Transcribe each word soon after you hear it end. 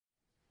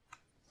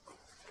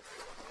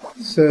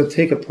So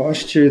take a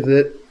posture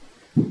that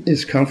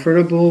is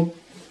comfortable.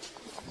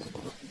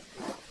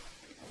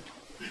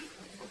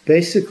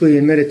 Basically,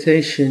 in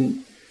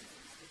meditation,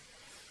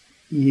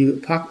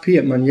 you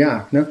pakpiat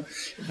manyak, no?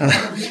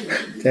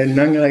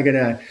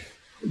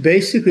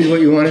 Basically,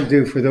 what you want to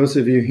do, for those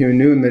of you who are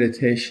new in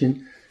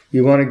meditation,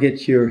 you want to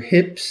get your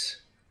hips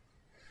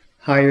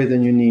higher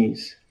than your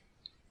knees.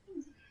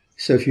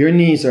 So if your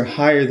knees are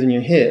higher than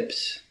your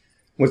hips,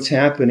 what's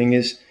happening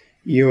is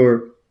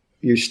your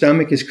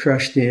stomach is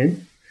crushed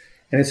in,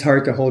 and it's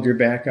hard to hold your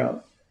back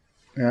up,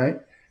 right?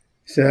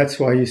 So that's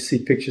why you see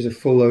pictures of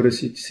full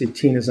lotus. You see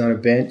Tina's on a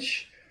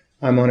bench,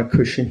 I'm on a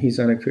cushion, he's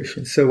on a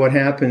cushion. So what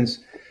happens,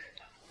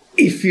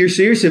 if you're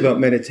serious about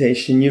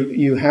meditation,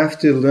 you have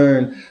to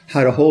learn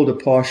how to hold a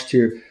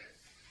posture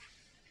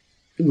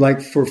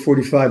like for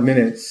 45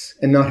 minutes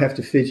and not have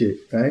to fidget,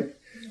 right?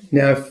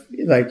 Now, if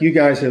like you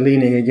guys are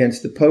leaning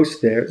against the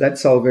post there,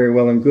 that's all very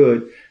well and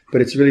good,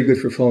 but it's really good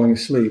for falling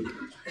asleep.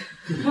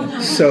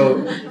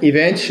 So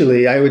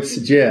eventually I would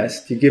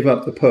suggest you give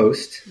up the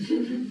post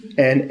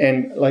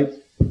and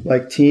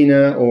like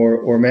Tina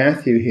or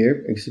Matthew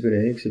here, Exhibit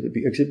A, Exhibit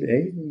B, Exhibit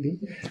A, B.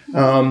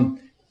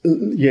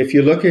 If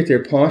you look at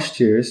their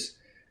postures,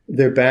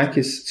 their back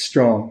is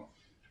strong,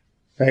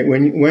 right?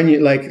 When you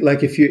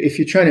like if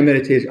you're trying to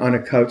meditate on a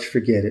couch,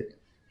 forget it.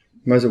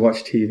 You might as well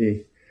watch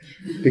TV,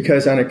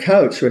 because on a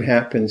couch, what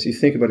happens? You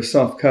think about a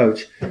soft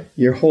couch,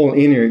 your whole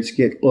innards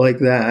get like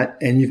that,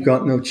 and you've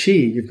got no chi,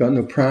 you've got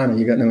no prana,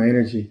 you've got no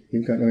energy,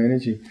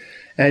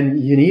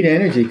 and you need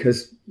energy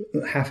because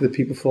half of the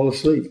people fall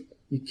asleep.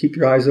 You keep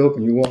your eyes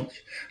open, you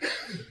watch.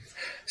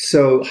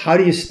 So how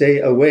do you stay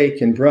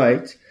awake and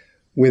bright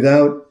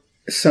without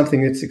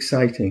something that's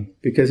exciting?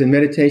 Because in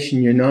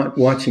meditation, you're not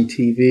watching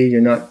TV,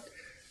 you're not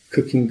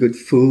cooking good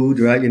food,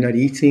 right? You're not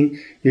eating.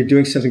 You're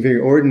doing something very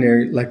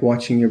ordinary, like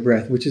watching your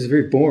breath, which is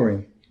very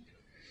boring.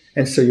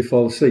 And so you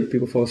fall asleep.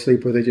 People fall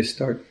asleep, or they just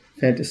start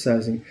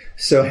fantasizing.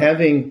 So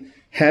having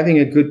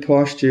a good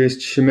posture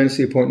is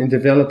tremendously important in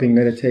developing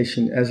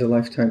meditation as a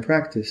lifetime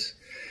practice.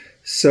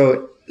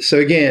 So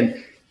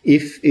again,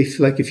 if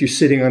you're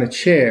sitting on a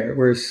chair,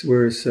 whereas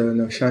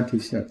no,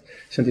 Shanti's not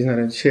on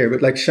a chair,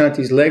 but like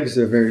Shanti's legs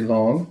are very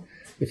long.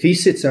 If he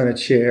sits on a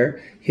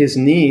chair, his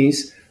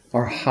knees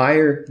are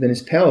higher than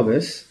his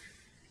pelvis,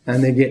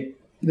 and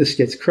this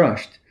gets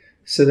crushed.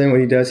 So then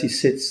what he does, he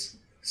sits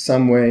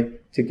some way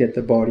to get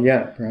the body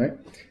up, right?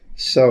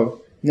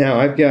 So now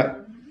I've got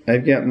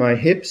my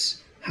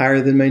hips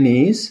higher than my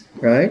knees,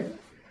 right?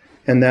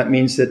 And that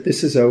means that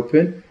this is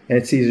open and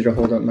it's easier to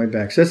hold up my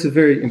back. So that's a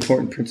very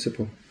important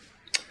principle.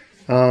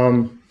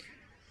 Then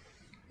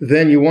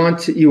you want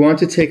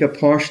to take a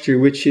posture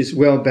which is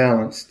well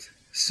balanced.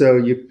 So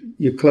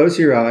you close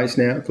your eyes,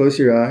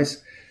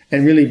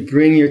 and really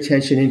bring your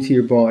attention into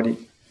your body.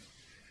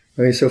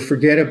 Okay, so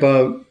forget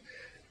about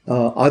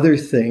other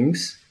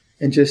things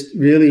and just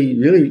really,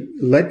 really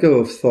let go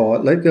of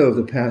thought, let go of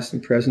the past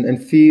and present, and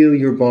feel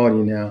your body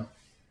now.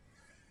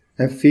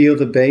 And feel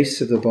the base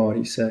of the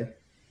body, say.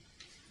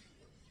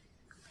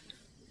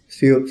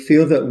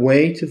 Feel that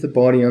weight of the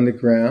body on the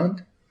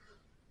ground.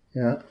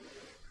 Yeah.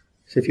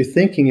 So if you're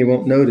thinking, you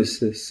won't notice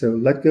this. So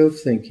let go of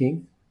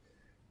thinking.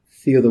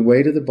 Feel the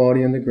weight of the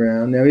body on the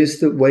ground. Now, is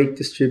the weight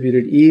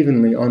distributed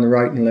evenly on the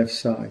right and left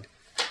side?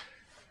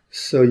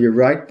 So your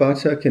right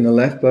buttock and the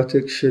left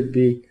buttock should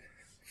be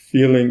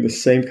feeling the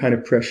same kind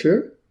of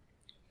pressure.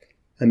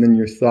 And then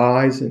your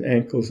thighs and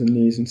ankles and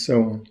knees and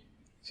so on.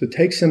 So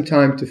take some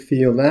time to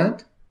feel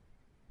that.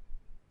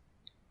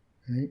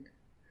 Right?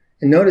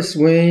 And notice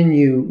when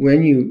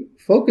you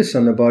focus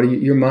on the body,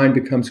 your mind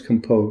becomes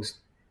composed.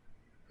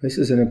 This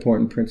is an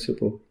important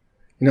principle.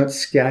 You're not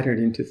scattered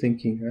into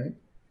thinking, right?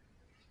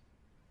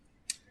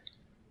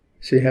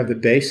 So you have the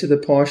base of the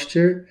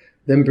posture,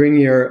 then bring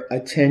your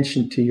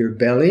attention to your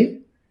belly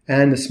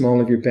and the small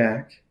of your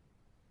back.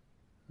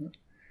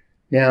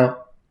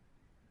 Now,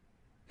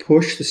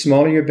 push the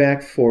small of your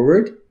back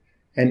forward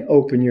and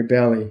open your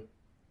belly.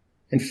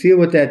 And feel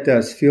what that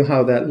does. Feel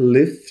how that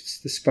lifts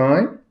the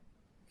spine.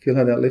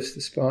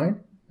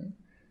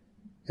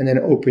 And then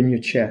open your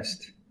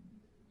chest.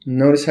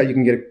 Notice how you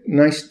can get a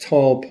nice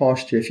tall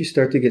posture if you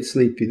start to get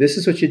sleepy. This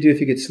is what you do if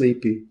you get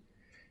sleepy.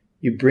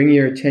 You bring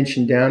your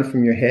attention down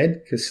from your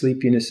head, because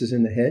sleepiness is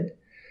in the head.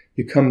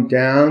 You come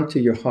down to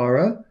your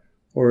hara,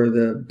 or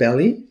the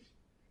belly,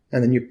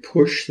 and then you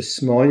push the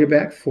small of your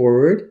back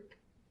forward.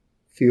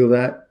 Feel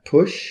that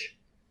push.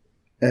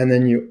 And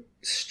then you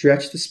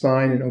stretch the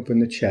spine and open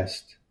the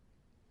chest.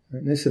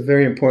 And this is a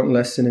very important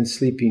lesson in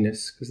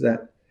sleepiness, because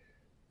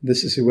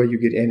this is where you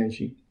get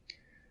energy.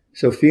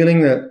 So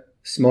feeling the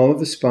small of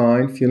the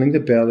spine, feeling the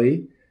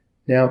belly,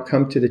 now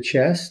come to the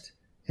chest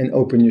and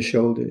open your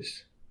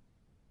shoulders.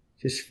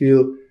 Just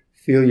feel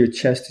your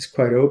chest is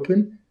quite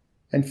open,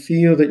 and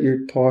feel that your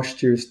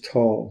posture is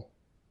tall.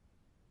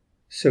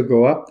 So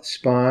go up the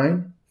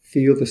spine,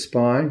 feel the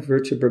spine,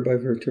 vertebra by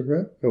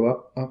vertebra, go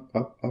up, up,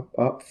 up, up,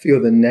 up,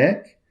 feel the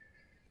neck,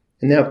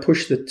 and now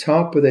push the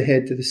top of the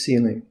head to the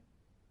ceiling.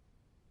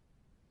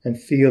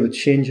 And feel the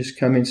chin just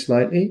come in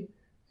slightly,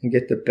 and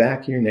get the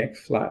back of your neck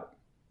flat.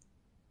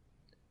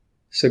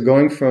 So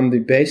going from the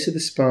base of the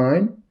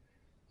spine,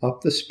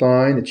 up the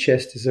spine, the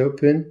chest is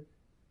open,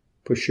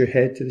 push your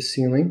head to the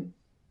ceiling.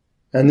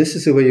 And this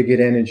is the way you get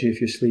energy if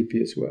you're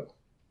sleepy as well.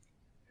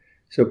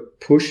 So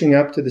pushing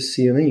up to the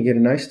ceiling, you get a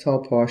nice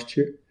tall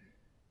posture.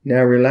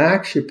 Now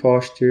relax your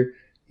posture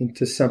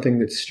into something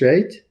that's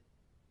straight,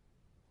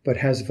 but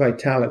has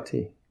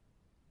vitality.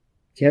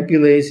 Can't be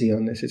lazy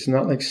on this. It's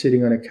not like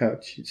sitting on a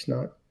couch. It's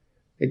not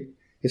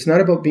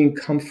about being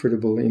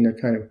comfortable in a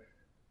kind of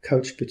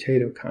couch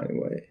potato kind of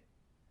way.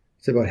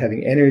 It's about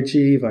having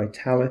energy,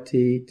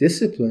 vitality,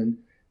 discipline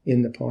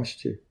in the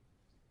posture.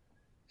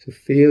 So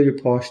feel your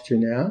posture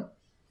now.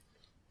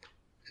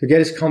 So get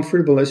as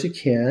comfortable as you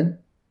can.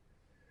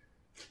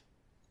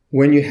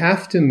 When you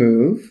have to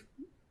move,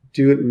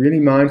 do it really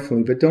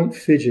mindfully, but don't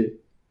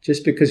fidget.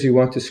 Just because you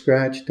want to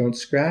scratch, don't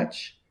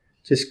scratch.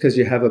 Just because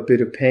you have a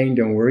bit of pain,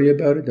 don't worry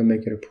about it. Don't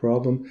make it a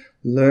problem.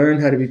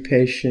 Learn how to be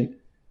patient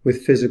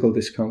with physical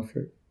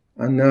discomfort.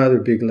 Another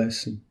big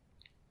lesson.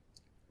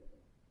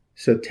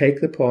 So take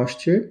the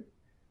posture,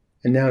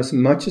 and now as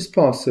much as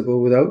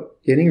possible,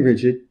 without getting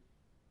rigid,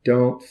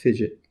 don't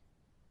fidget.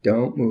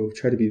 Don't move.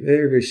 Try to be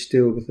very, very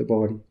still with the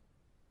body.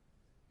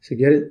 So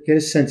get a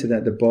sense of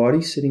that. The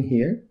body sitting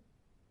here,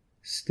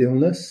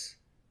 stillness,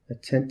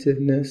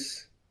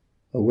 attentiveness,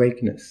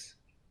 awakeness.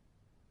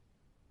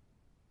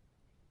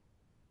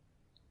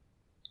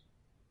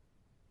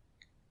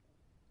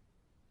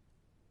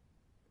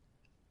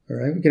 All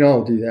right, we can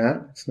all do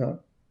that. It's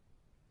not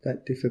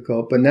that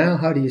difficult. But now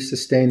how do you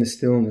sustain the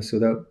stillness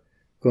without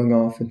going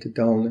off into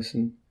dullness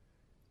and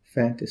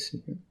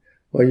fantasy?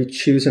 Well, you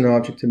choose an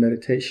object of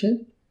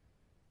meditation,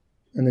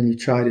 and then you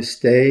try to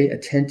stay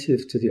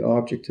attentive to the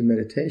object of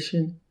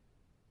meditation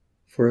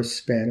for a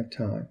span of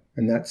time.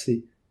 And that's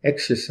the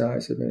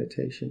exercise of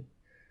meditation.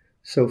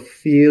 So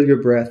feel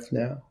your breath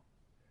now.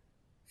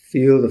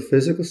 Feel the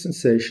physical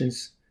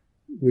sensations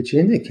which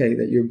indicate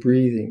that you're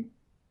breathing.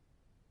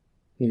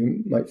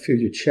 You might feel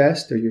your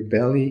chest or your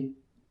belly.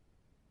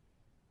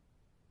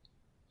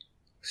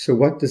 So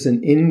what does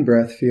an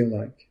in-breath feel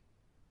like?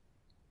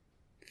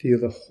 Feel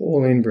the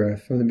whole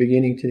in-breath from the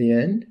beginning to the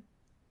end.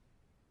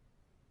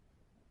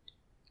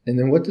 And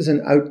then what does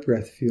an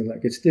out-breath feel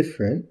like? It's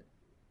different.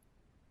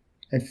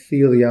 And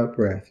feel the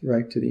out-breath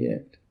right to the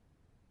end.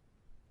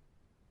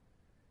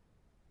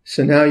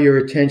 So now your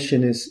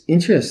attention is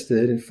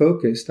interested and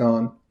focused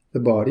on the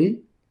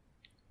body,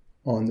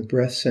 on the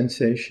breath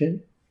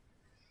sensation.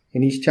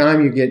 And each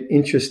time you get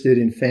interested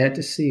in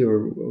fantasy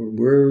or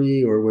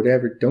worry or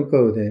whatever, don't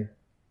go there.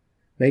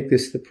 Make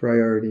this the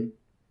priority.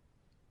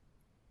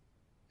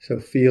 So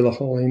feel the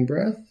whole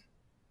in-breath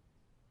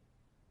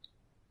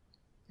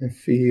and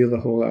feel the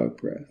whole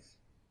out-breath.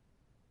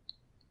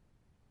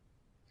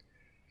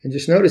 And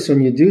just notice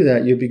when you do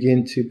that, you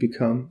begin to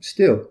become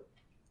still.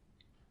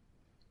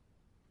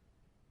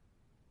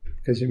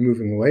 Because you're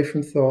moving away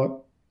from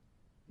thought,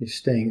 you're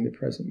staying in the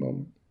present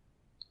moment.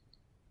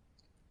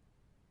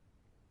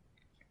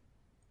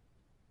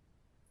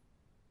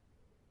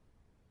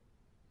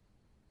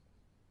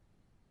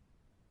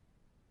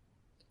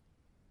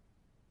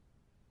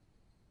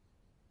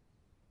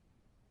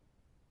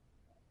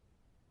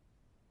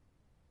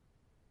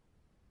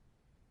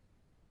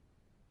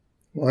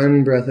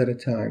 One breath at a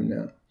time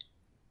now.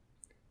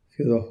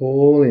 Feel the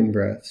whole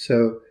in-breath.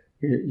 So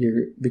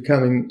you're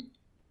becoming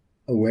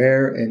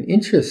aware and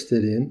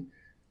interested in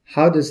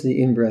how does the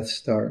in-breath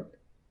start?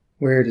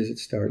 Where does it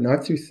start?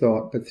 Not through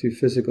thought, but through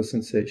physical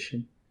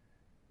sensation.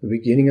 The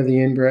beginning of the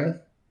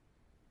in-breath,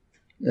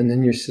 and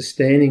then you're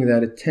sustaining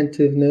that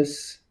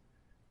attentiveness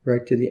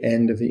right to the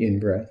end of the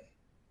in-breath.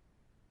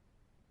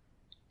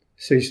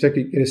 So you start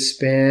to get a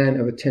span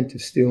of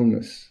attentive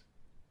stillness.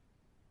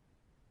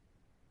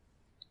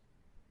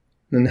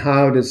 And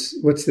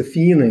what's the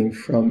feeling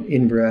from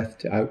in-breath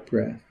to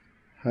out-breath?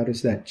 How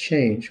does that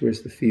change?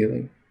 Where's the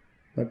feeling?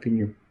 Might be in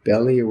your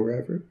belly or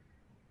wherever.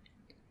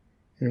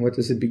 And what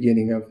does the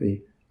beginning of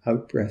the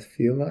out-breath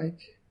feel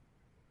like?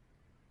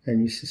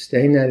 And you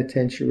sustain that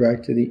attention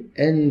right to the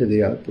end of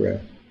the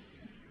out-breath.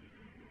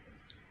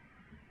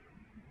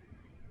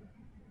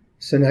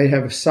 So now you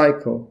have a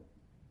cycle.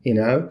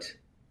 In-out,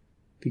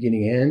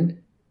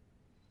 beginning-end.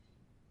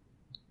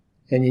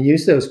 And you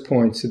use those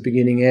points of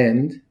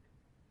beginning-end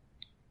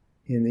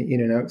in the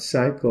in and out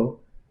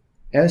cycle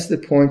as the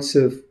points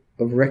of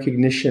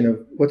recognition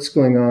of what's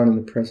going on in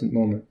the present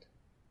moment.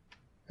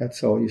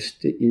 That's all.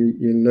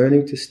 You're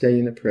learning to stay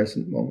in the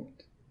present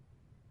moment.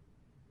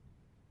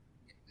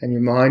 And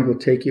your mind will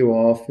take you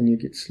off and you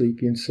get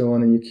sleepy and so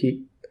on, and you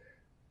keep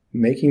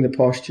making the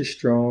posture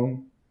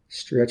strong,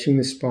 stretching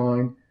the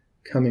spine,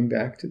 coming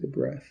back to the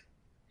breath.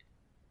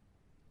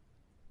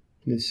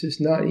 This is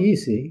not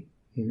easy.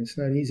 It's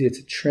not easy. It's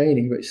a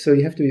training, but so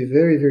you have to be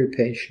very, very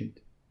patient.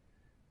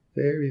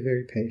 Very,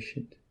 very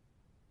patient.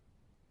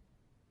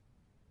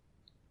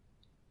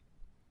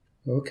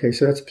 Okay,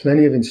 so that's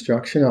plenty of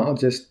instruction. I'll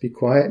just be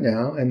quiet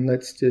now and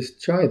let's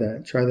just try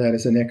that. Try that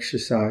as an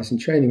exercise in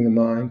training the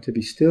mind to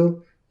be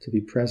still, to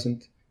be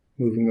present,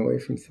 moving away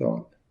from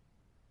thought.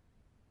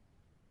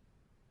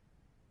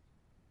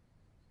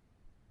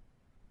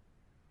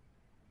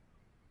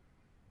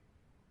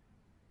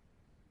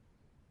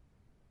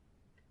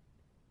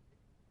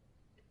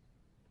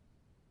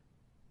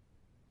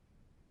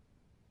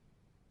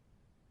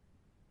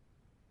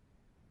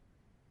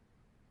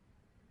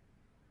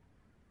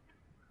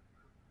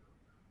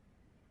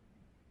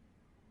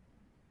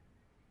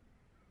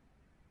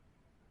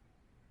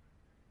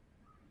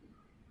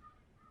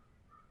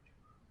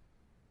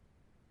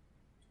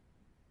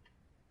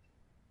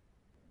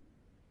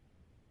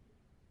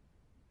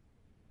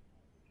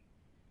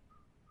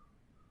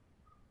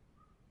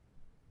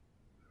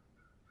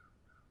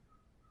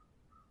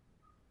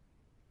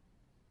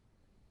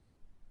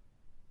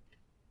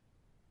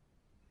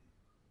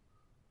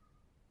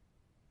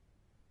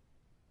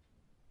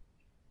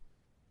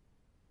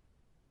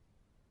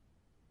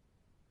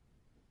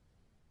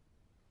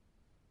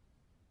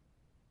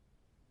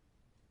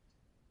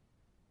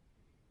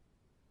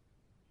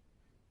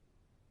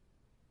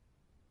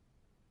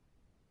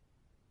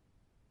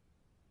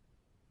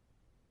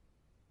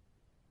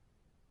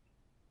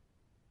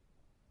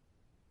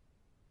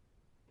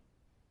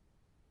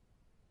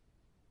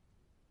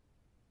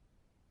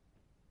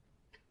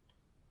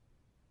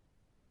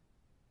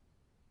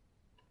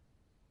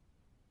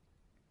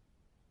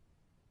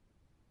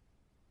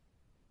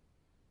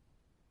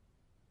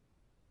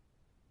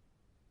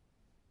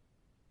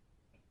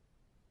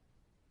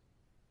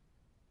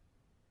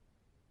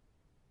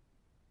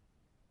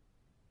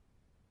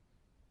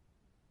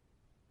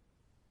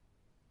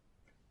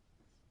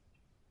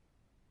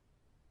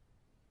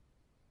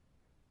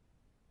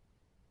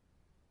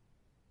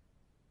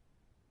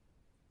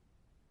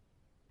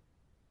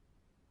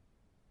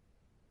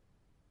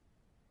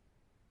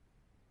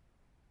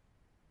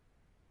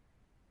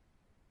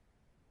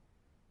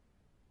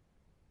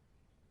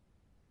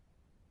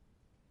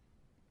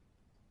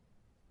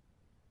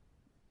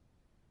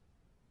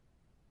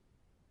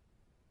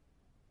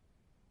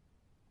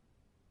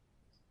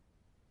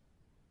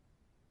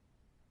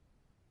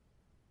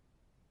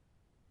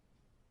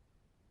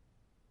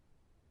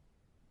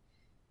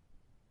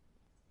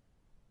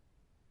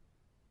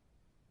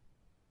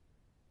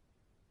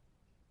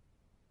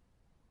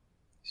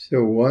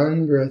 So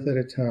one breath at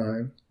a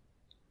time.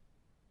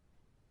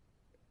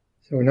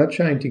 So we're not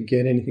trying to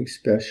get anything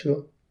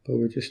special, but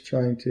we're just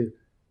trying to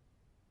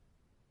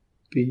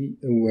be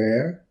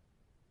aware,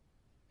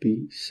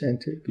 be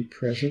centered, be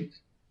present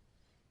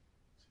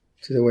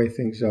to the way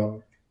things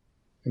are.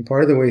 And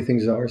part of the way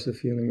things are is the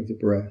feeling of the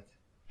breath.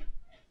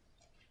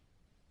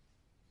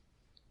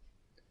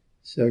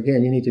 So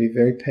again, you need to be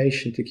very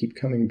patient to keep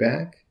coming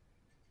back,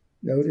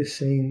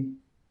 noticing,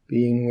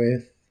 being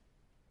with,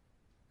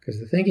 because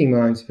the thinking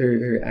mind's very,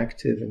 very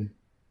active and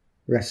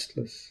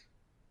restless.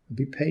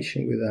 Be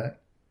patient with that.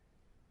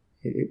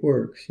 It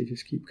works. You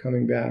just keep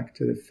coming back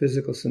to the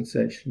physical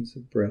sensations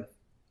of breath.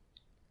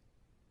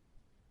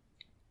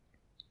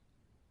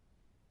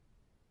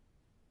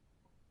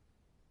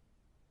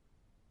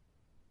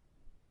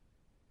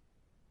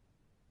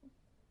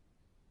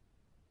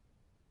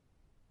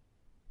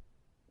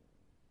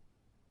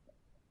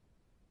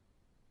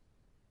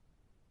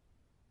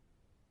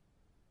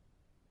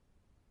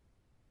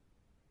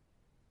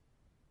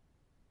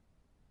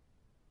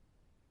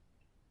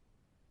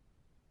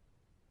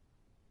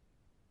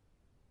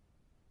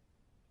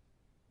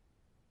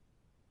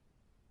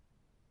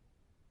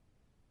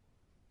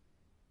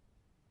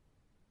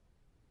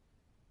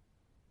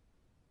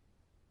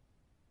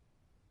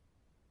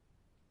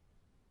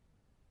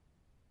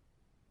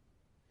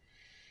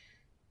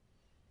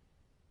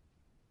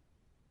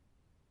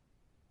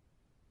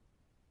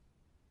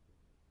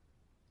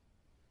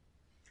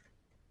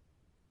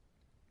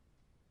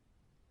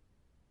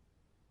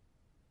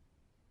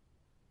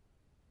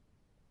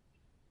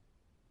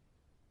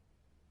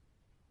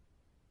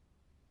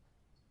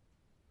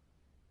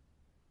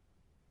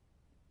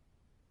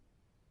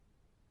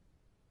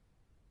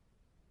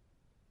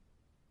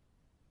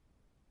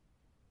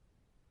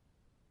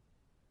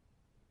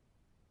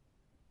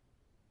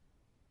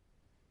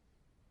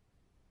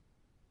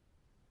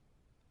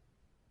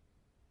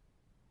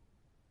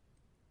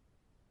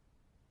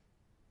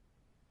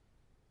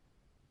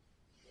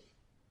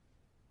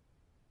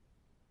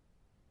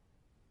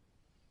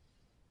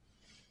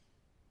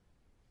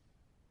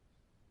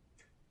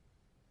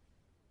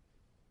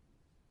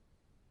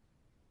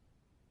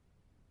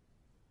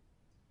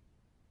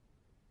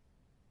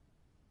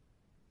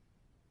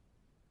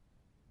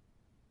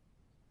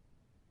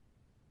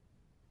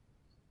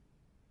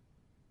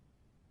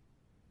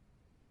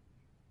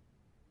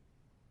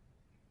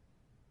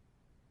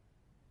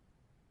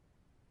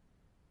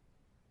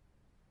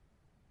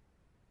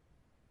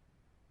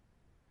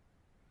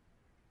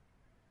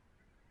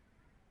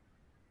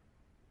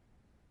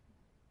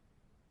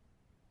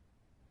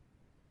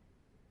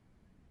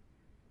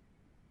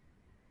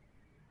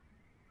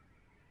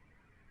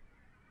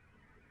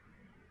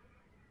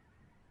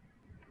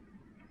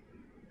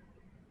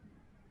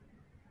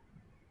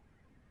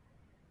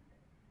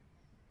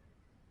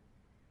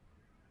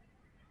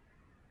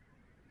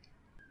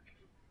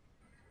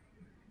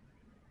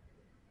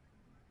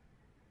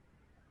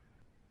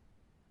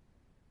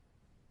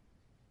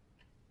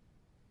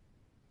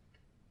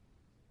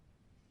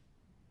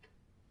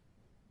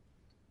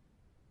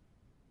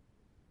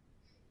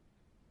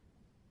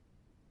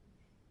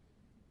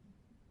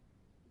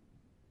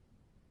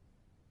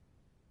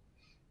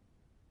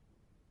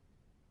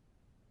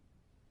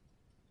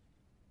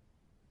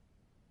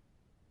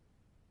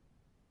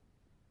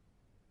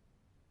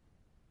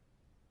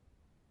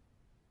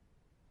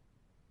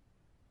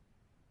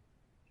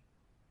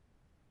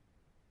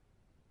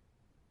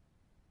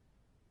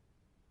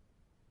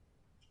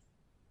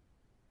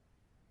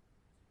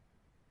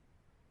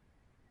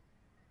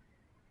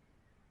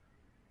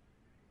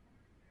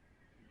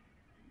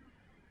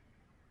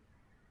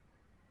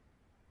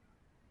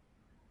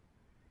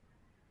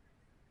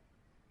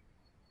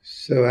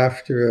 So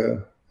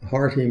after a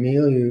hearty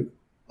meal, you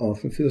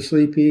often feel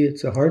sleepy.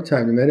 It's a hard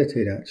time to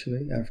meditate,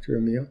 actually, after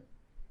a meal.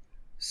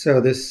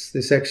 So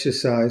this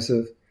exercise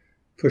of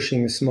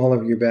pushing the small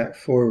of your back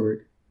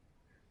forward,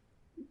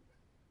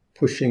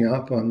 pushing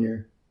up on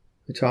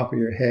the top of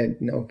your head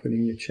and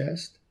opening your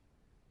chest,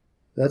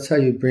 that's how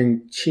you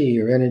bring chi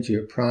or energy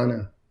or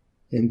prana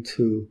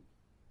into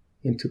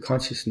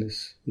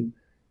consciousness. You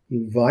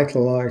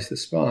vitalize the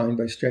spine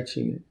by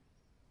stretching it.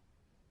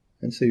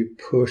 And so you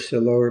push the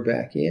lower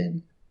back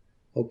in,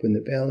 open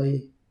the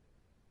belly,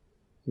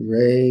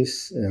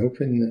 raise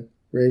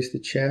the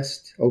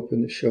chest,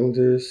 open the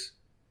shoulders,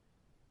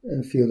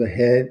 and feel the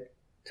head,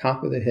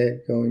 top of the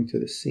head going to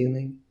the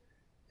ceiling.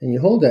 And you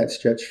hold that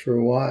stretch for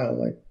a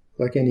while,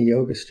 like any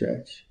yoga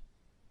stretch.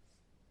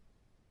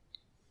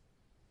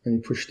 And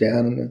you push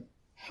down on the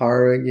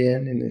hara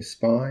again in the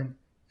spine,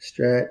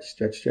 stretch,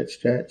 stretch, stretch,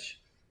 stretch.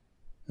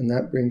 And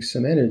that brings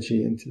some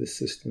energy into the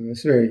system.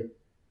 It's very,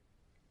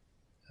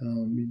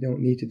 you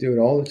don't need to do it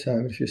all the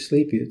time, but if you're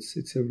sleepy,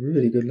 it's a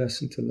really good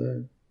lesson to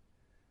learn.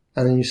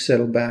 And then you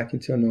settle back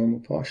into a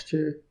normal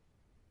posture.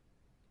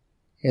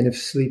 And if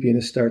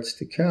sleepiness starts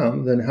to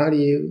come, then how do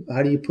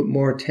you put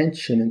more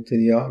attention into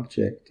the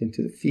object,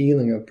 into the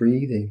feeling of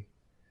breathing?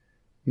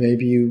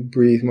 Maybe you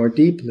breathe more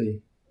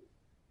deeply.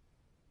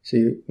 So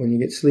when you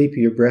get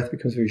sleepy, your breath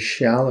becomes very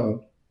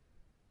shallow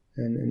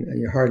and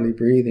you're hardly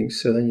breathing.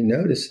 So then you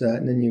notice that,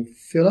 and then you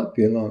fill up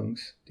your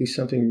lungs. Do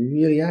something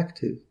really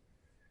active.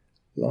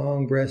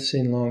 Long breaths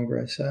in, long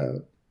breaths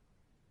out.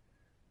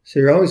 So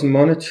you're always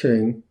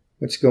monitoring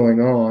what's going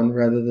on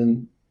rather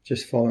than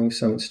just following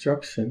some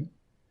instruction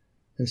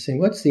and saying,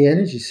 what's the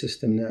energy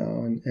system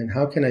now? And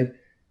how can I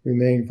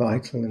remain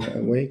vital and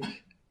awake?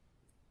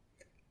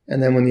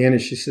 And then when the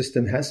energy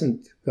system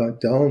hasn't got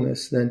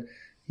dullness, then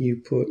you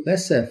put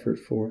less effort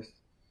forth.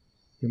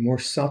 You're more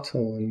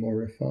subtle and more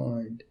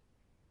refined.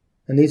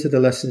 And these are the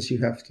lessons you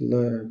have to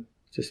learn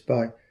just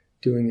by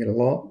doing it a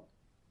lot,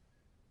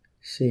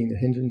 seeing the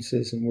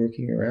hindrances and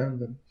working around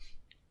them.